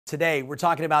Today, we're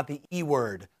talking about the E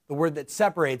word, the word that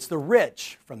separates the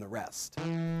rich from the rest.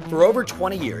 For over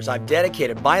 20 years, I've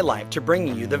dedicated my life to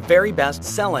bringing you the very best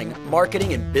selling,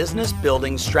 marketing, and business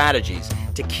building strategies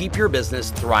to keep your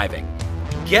business thriving.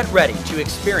 Get ready to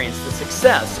experience the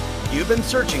success you've been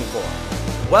searching for.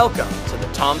 Welcome to the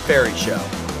Tom Ferry Show.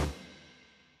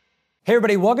 Hey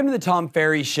everybody, welcome to the Tom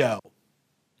Ferry Show.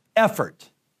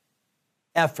 Effort.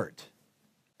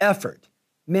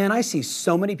 Man, I see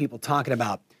so many people talking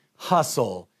about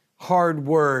hustle, hard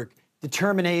work,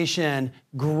 determination,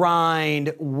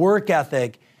 grind, work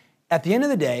ethic. At the end of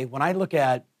the day, when I look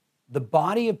at the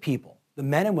body of people, the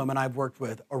men and women I've worked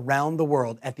with around the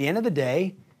world, at the end of the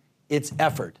day, it's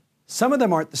effort. Some of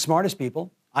them aren't the smartest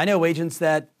people. I know agents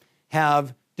that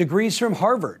have degrees from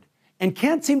Harvard and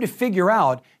can't seem to figure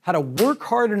out how to work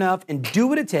hard enough and do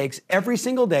what it takes every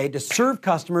single day to serve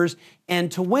customers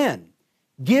and to win.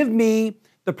 Give me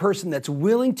the person that's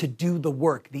willing to do the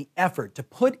work, the effort, to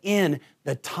put in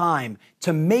the time,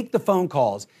 to make the phone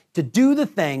calls, to do the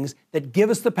things that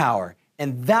give us the power.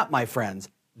 And that, my friends,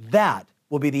 that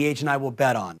will be the agent I will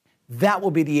bet on. That will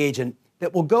be the agent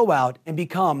that will go out and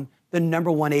become the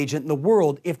number one agent in the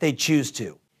world if they choose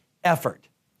to. Effort.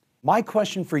 My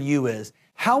question for you is,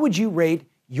 how would you rate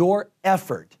your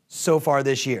effort so far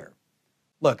this year?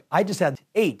 Look, I just had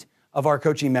 8 of our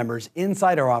coaching members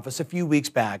inside our office a few weeks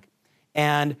back.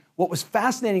 And what was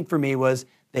fascinating for me was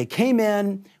they came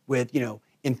in with,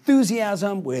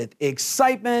 enthusiasm, with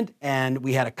excitement, and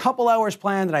we had a couple hours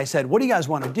planned, and I said, what do you guys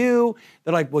want to do?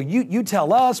 They're like, well, you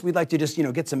tell us. We'd like to just,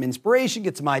 get some inspiration,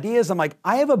 get some ideas. I'm like,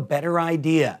 I have a better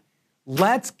idea.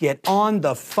 Let's get on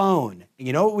the phone. And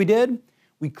you know what we did?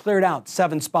 We cleared out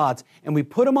 7 spots, and we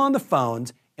put them on the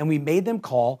phones, and we made them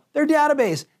call their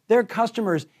database, their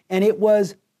customers, and it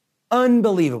was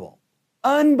unbelievable.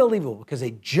 Unbelievable, because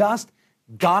they just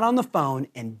got on the phone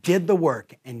and did the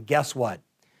work. And guess what?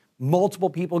 Multiple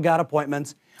people got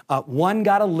appointments. One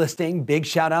got a listing. Big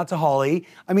shout out to Holly.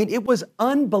 I mean, it was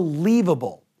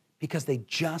unbelievable because they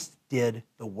just did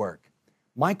the work.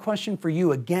 My question for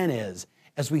you again is,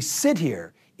 as we sit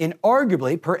here in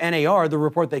arguably, per NAR, the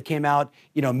report that came out,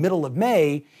 middle of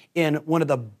May, in one of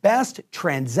the best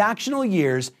transactional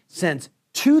years since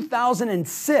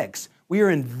 2006, we are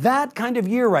in that kind of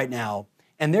year right now,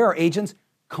 and there are agents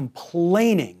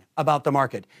complaining about the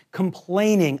market,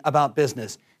 complaining about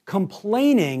business,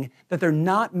 complaining that they're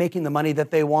not making the money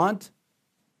that they want.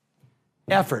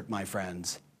 Effort, my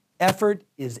friends. Effort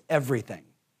is everything.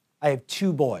 I have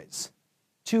 2 boys,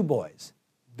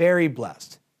 very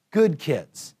blessed, good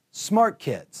kids, smart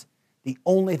kids. The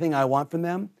only thing I want from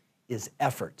them is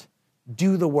effort.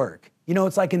 Do the work.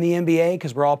 It's like in the NBA,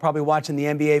 because we're all probably watching the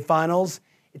NBA finals.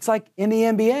 It's like in the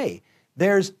NBA,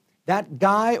 there's that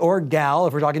guy or gal,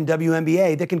 if we're talking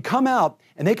WNBA, that can come out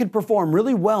and they can perform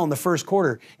really well in the first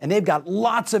quarter and they've got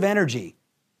lots of energy.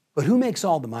 But who makes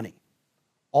all the money?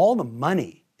 All the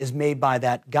money is made by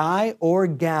that guy or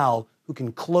gal who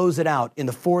can close it out in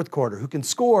the fourth quarter, who can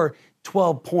score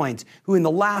 12 points, who in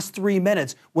the last 3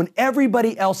 minutes, when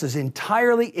everybody else is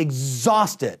entirely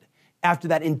exhausted after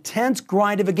that intense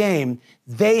grind of a game,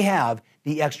 they have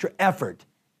the extra effort.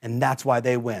 And that's why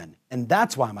they win. And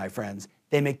that's why, my friends,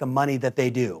 they make the money that they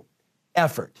do.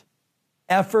 Effort.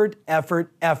 Effort.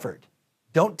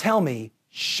 Don't tell me,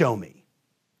 show me.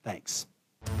 Thanks.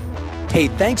 Hey,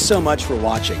 thanks so much for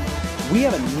watching. We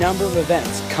have a number of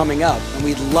events coming up, and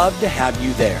we'd love to have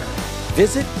you there.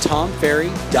 Visit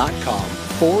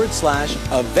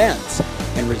tomferry.com/events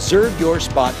and reserve your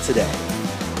spot today.